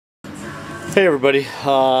Hey everybody,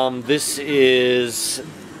 this is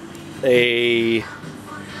a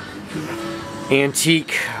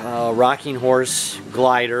antique rocking horse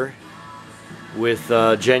glider with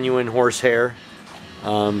genuine horsehair.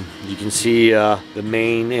 You can see the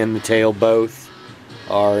mane and the tail both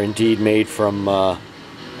are indeed made from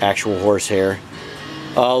actual horsehair.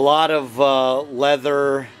 A lot of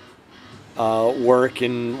leather work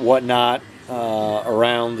and whatnot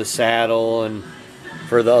around the saddle and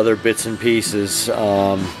for the other bits and pieces.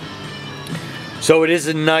 So it is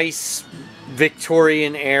a nice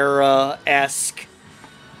Victorian era-esque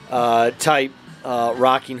type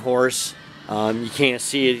rocking horse. You can't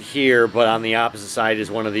see it here, but on the opposite side is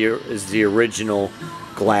the original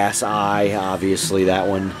glass eye. Obviously that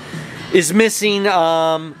one is missing,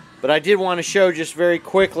 but I did want to show just very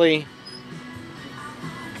quickly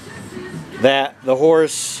that the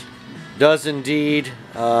horse does indeed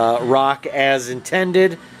rock as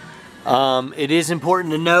intended. It is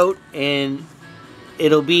important to note, and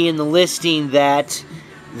it'll be in the listing, that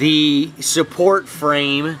the support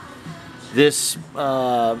frame, this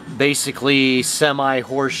basically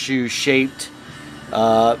semi-horseshoe shaped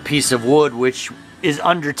piece of wood, which is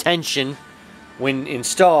under tension when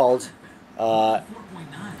installed,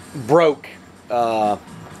 broke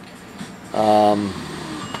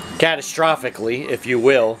catastrophically, if you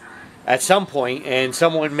will, at some point, and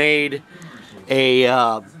someone made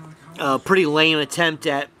a pretty lame attempt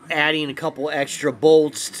at adding a couple extra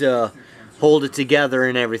bolts to hold it together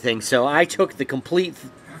and everything. So I took the complete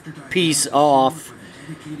piece off,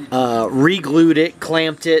 re-glued it,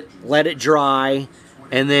 clamped it, let it dry,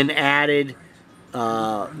 and then added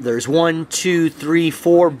there's 1, 2, 3,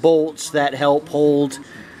 4 bolts that help hold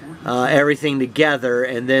everything together,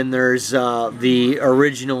 and then there's the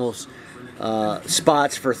original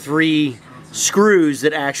spots for 3 screws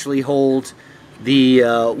that actually hold the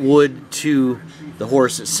wood to the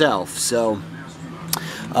horse itself. So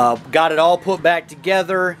got it all put back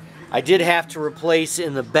together. I did have to replace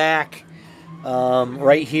in the back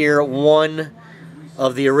right here, one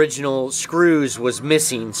of the original screws was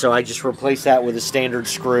missing, so I just replaced that with a standard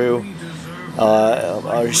screw,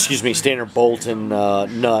 standard bolt and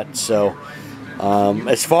nut. So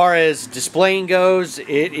as far as displaying goes,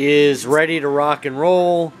 it is ready to rock and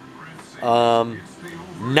roll.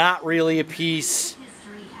 Not really a piece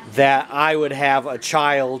that I would have a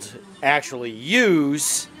child actually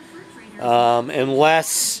use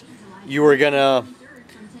unless you were gonna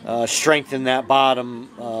strengthen that bottom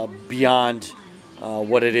beyond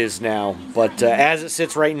what it is now. But as it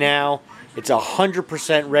sits right now, it's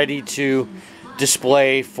 100% ready to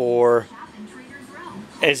display for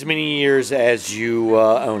as many years as you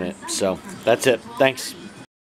own it. So that's it. Thanks.